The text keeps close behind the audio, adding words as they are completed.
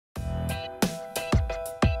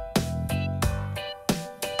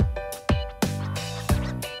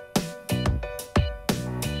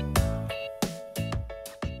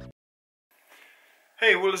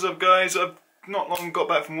Hey, what is up guys? I've not long got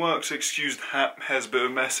back from work, so excuse the hat, hair's a bit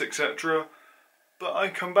of a mess, etc. But I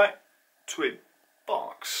come back to a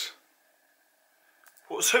box.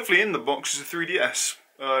 What's hopefully in the box is a 3DS.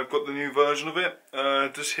 I've got the new version of it,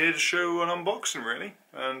 just here to show an unboxing really.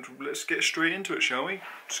 And let's get straight into it, shall we?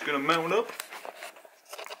 Just gonna mount up.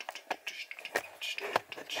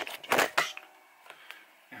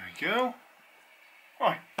 There we go.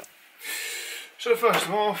 Right. So first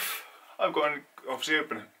of all, I've got to obviously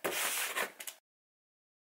open it.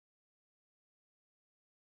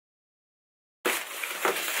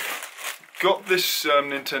 Got this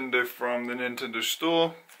Nintendo from the Nintendo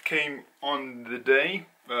store. Came on the day.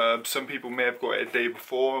 Some people may have got it a day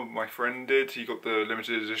before. My friend did. He got the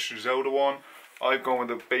limited edition Zelda one. I've gone with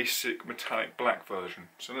the basic metallic black version.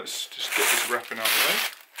 So let's just get this wrapping out of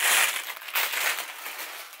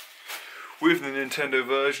the way. With the Nintendo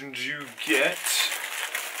versions you get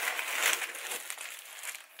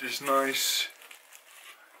this nice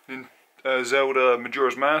Zelda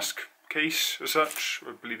Majora's Mask case as such.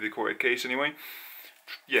 I believe they call it a case anyway.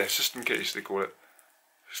 Yeah, system case they call it.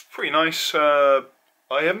 It's pretty nice. I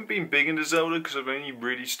haven't been big into Zelda because I've only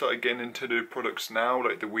really started getting into the products now,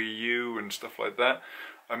 like the Wii U and stuff like that.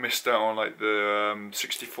 I missed out on like the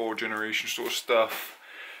 64 generation sort of stuff.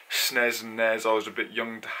 SNES and NES I was a bit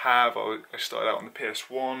young to have. I started out on the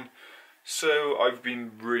PS1. So I've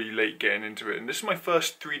been really late getting into it, and this is my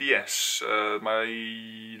first 3DS. My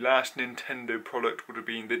last Nintendo product would have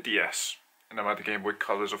been the DS, and I've had the Game Boy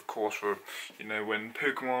Colors, of course, for, you know, when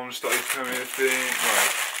Pokemon started becoming a thing.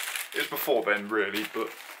 Well, it was before then, really,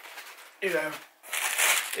 but you know,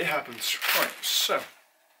 it happens. Right, so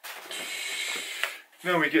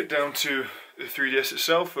now we get down to the 3DS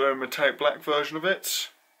itself, a metallic black version of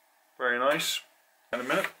it. Very nice. In a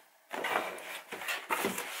minute.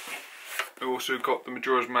 I also got the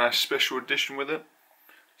Majora's Mask special edition with it,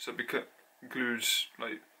 so it includes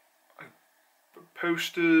like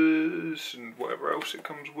posters and whatever else it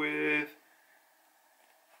comes with.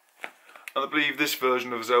 And I believe this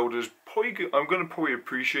version of Zelda's probably I'm going to probably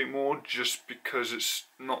appreciate more, just because it's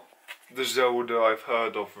not the Zelda I've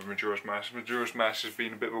heard of Majora's Mask. Majora's Mask has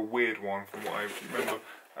been a bit of a weird one from what I remember.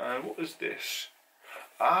 And what is this?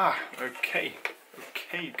 Ah, okay,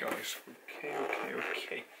 guys,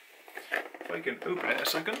 okay. If I can open it a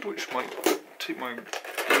second, which might take my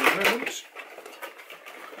moments.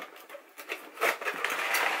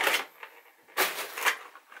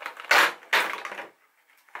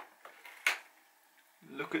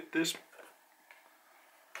 Look at this.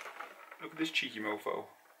 Look at this cheeky mofo.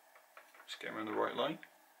 Let's get him in the right light.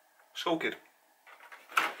 Skull Kid.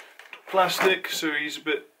 Plastic, so he's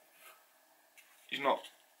not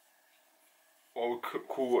what I would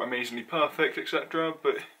call amazingly perfect, etc.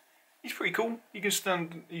 But he's pretty cool. You can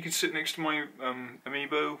sit next to my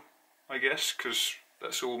amiibo, I guess, because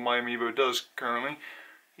that's all my amiibo does currently.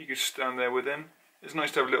 You can stand there with him. It's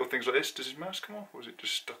nice to have little things like this. Does his mask come off, or is it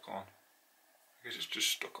just stuck on? I guess it's just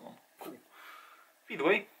stuck on. Cool. Either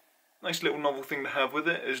way, nice little novel thing to have with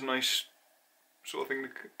it. Is a nice sort of thing to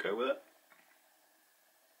go with it.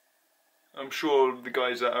 I'm sure the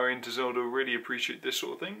guys that are into Zelda really appreciate this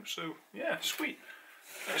sort of thing. So yeah, sweet.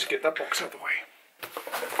 Let's get that box out of the way.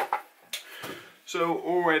 So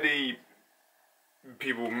already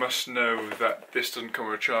people must know that this doesn't come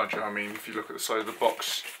with a charger. I mean, if you look at the size of the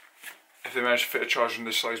box, if they manage to fit a charger in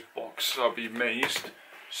this size box, I'll be amazed.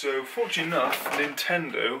 So fortunately enough,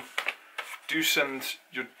 Nintendo do send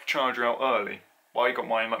your charger out early. Well, I got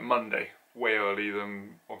mine like Monday, way earlier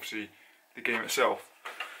than obviously the game itself.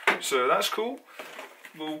 So that's cool.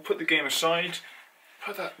 We'll put the game aside,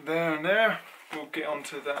 put that there and there. We'll get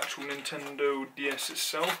onto the actual Nintendo DS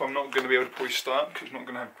itself. I'm not going to be able to probably start because it's not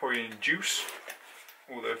going to have probably any juice.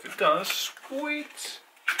 Although if it does, sweet.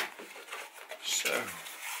 So,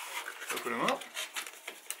 open them up.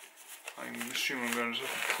 I'm assuming I'm going to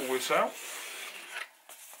just have to pull this out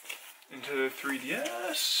into the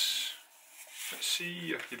 3DS. Let's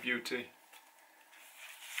see, the beauty.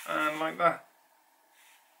 And like that.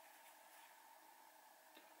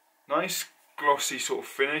 Nice glossy sort of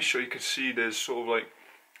finish, so you can see there's sort of like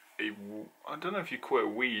a, I don't know if you call it a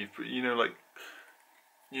weave, but you know like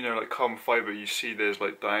carbon fibre, you see there's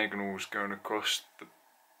like diagonals going across the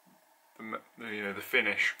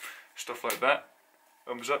finish, stuff like that.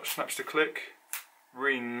 Thumbs up, snaps to click,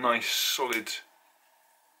 really nice solid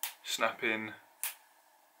snap in.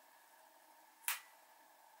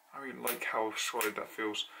 I really like how solid that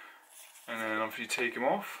feels. And then obviously take them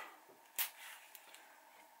off.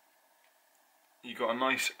 You got a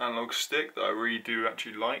nice analog stick that I really do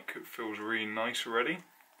actually like. It feels really nice already.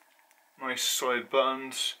 Nice solid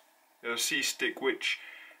buttons. You have a C-stick, which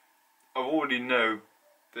I already know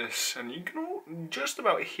this, and you can just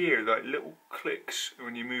about hear like little clicks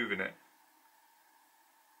when you're moving it.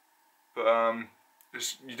 But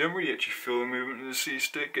you don't really actually feel the movement of the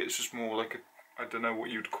C-stick. It's just more like a, I don't know what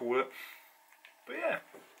you'd call it. But yeah,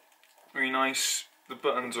 very nice. The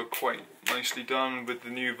buttons are quite nicely done. With the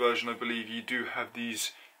new version, I believe you do have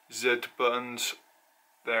these Z buttons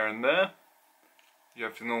there and there. You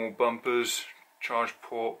have the normal bumpers, charge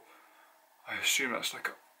port. I assume that's like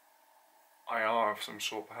a IR of some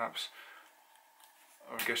sort, perhaps.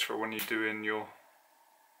 I guess for when you're doing your,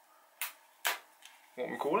 what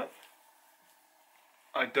we call it.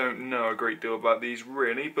 I don't know a great deal about these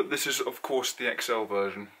really, but this is of course the XL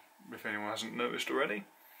version, if anyone hasn't noticed already.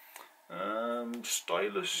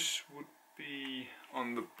 Stylus would be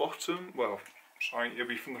on the bottom, well, sorry, it'll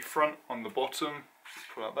be from the front on the bottom.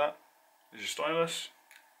 Pull out that, there's your stylus,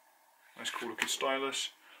 nice cool looking stylus.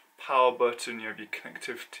 Power button, you have your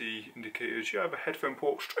connectivity indicators, you have a headphone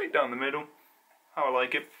port straight down the middle, how I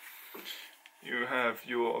like it. You have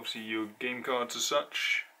your, obviously your game cards as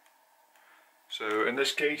such. So in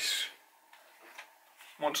this case,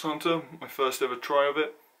 Monster Hunter, my first ever try of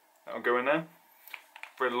it, that'll go in there.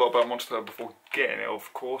 Read a lot about Monster Hunter before getting it,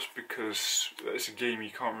 of course, because it's a game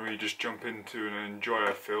you can't really just jump into and enjoy,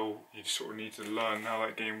 I feel. You sort of need to learn how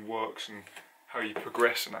that game works and how you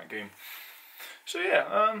progress in that game. So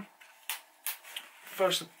yeah,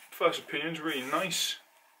 first opinion's really nice.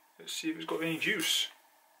 Let's see if it's got any juice.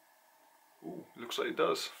 Ooh, looks like it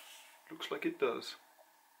does. Looks like it does.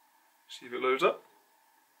 See if it loads up.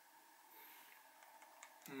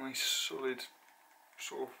 Nice solid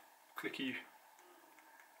sort of clicky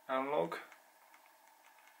analog.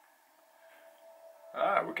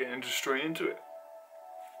 Ah, we're getting straight into it.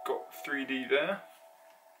 Got 3D there,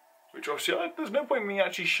 which obviously there's no point in me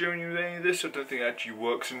actually showing you any of this. I don't think it actually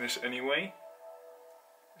works in this anyway.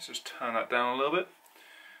 Let's just turn that down a little bit.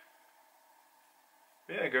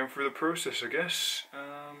 Yeah, going through the process, I guess.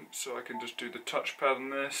 So I can just do the touchpad on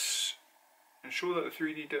this. Ensure that the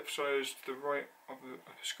 3D depth size to the right of the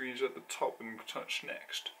screen is at the top and touch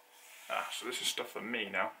next. Ah, so this is stuff for me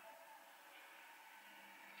now.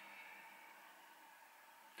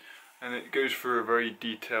 And it goes through a very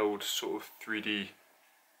detailed sort of 3D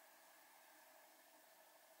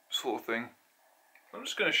sort of thing. I'm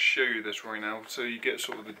just going to show you this right now so you get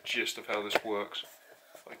sort of the gist of how this works,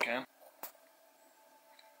 if I can.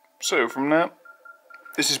 So from now,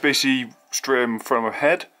 this is basically straight in front of my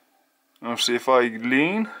head. And obviously if I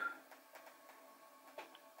lean,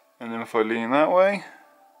 and then if I lean that way,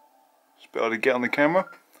 it's better to get on the camera.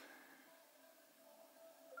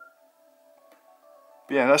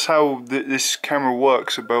 But yeah, that's how this camera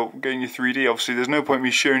works about getting your 3D. Obviously there's no point in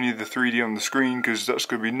me showing you the 3D on the screen because that's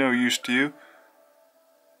going to be no use to you.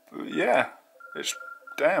 But yeah,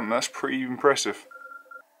 damn, that's pretty impressive.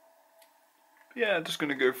 Yeah, just going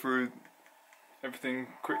to go through everything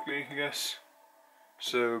quickly, I guess.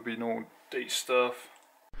 So it'll be normal date stuff.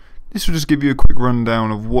 This will just give you a quick rundown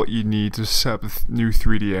of what you need to set up the new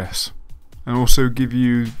 3DS. And also give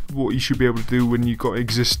you what you should be able to do when you've got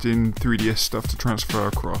existing 3DS stuff to transfer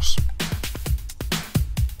across.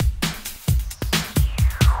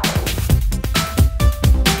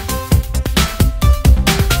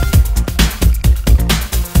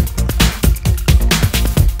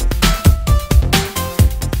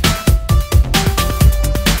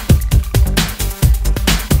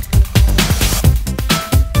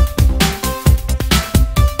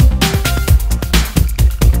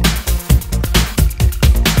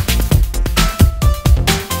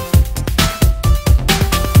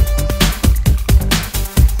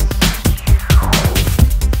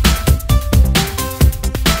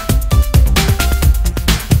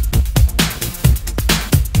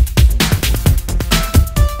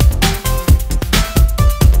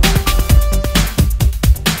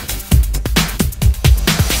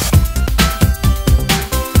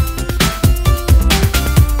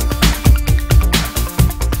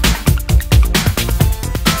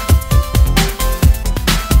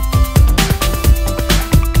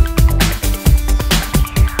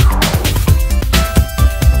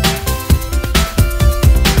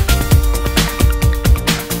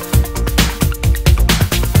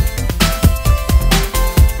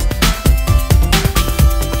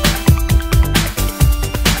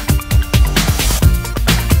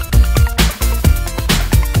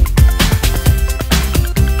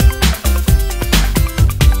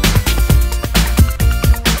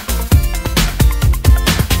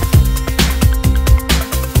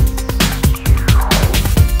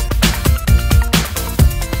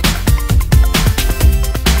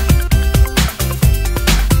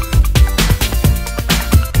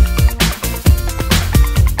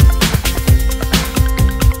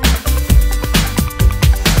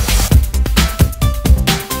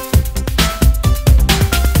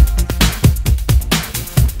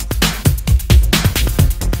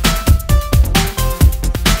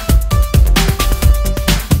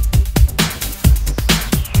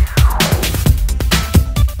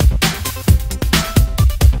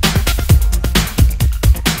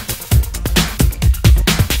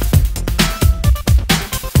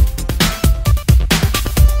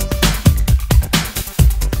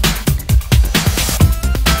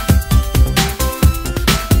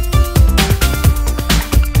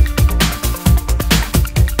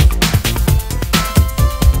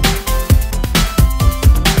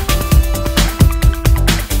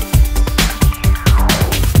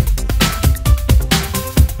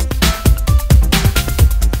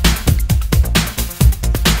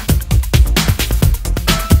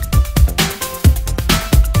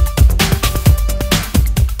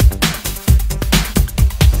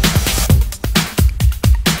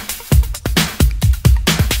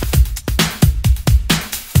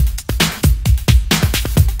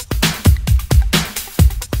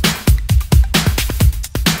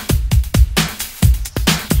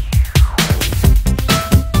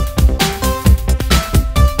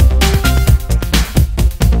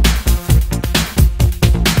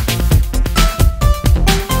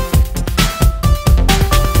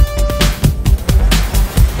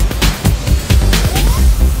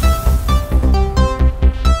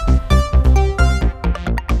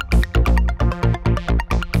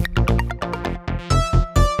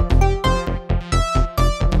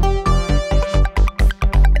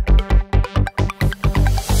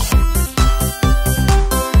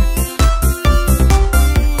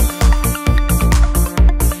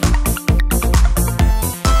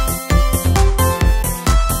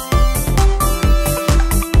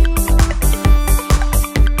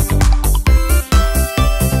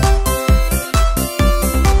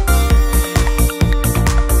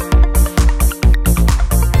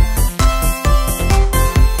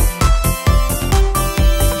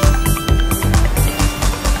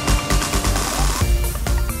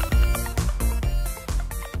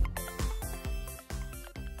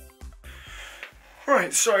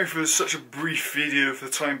 Right, sorry for such a brief video for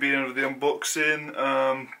the time being of the unboxing.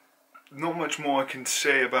 Not much more I can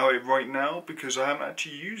say about it right now because I haven't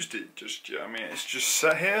actually used it just yet. I mean, it's just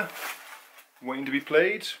sat here waiting to be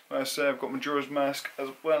played. Like I say, I've got Majora's Mask as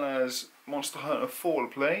well as Monster Hunter 4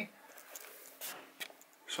 to play.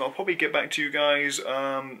 So I'll probably get back to you guys.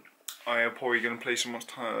 I am probably going to play some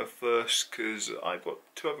Monster Hunter first because I've got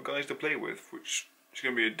 2 other guys to play with, which is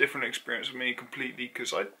going to be a different experience for me completely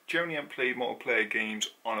because I generally haven't played multiplayer games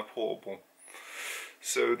on a portable.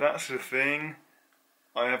 So that's the thing.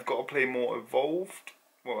 I have got to play more Evolved.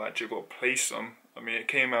 Well, actually I've got to play some. I mean, it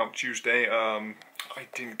came out Tuesday. I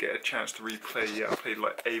didn't get a chance to replay yet. I played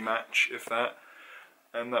like a match, if that.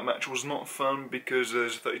 And that match was not fun because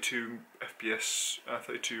there's 32 FPS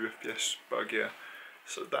bug, yeah.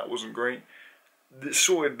 So that wasn't great. It's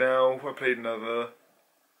sorted now. I played another.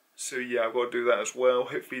 So yeah, I've got to do that as well.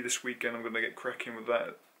 Hopefully this weekend I'm going to get cracking with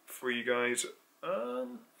that for you guys.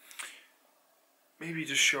 Maybe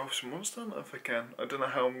just show off some Monster Hunter if I can. I don't know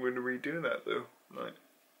how I'm going to redo that though. Like,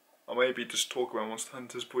 I'll maybe just talk about Monster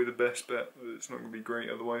Hunter is probably the best bet. It's not going to be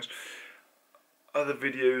great otherwise. Other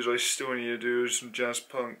videos I still need to do is some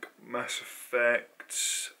Jazzpunk, Mass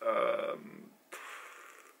Effect,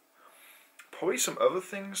 probably some other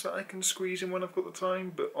things that I can squeeze in when I've got the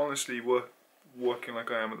time, but honestly, working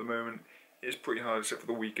like I am at the moment, it's pretty hard except for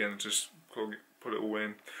the weekend, just put it all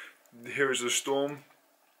in. Heroes of the Storm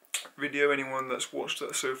video, anyone that's watched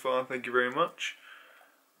that so far, thank you very much.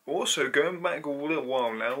 Also, going back a little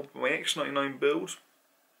while now, my X99 build,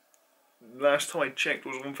 last time I checked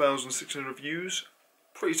was 1,600 views.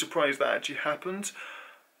 Pretty surprised that actually happened.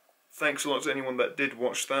 Thanks a lot to anyone that did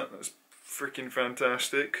watch that. That's freaking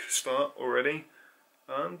fantastic start already.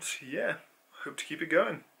 And yeah, hope to keep it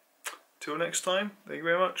going. Till next time, thank you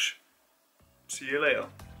very much. See you later.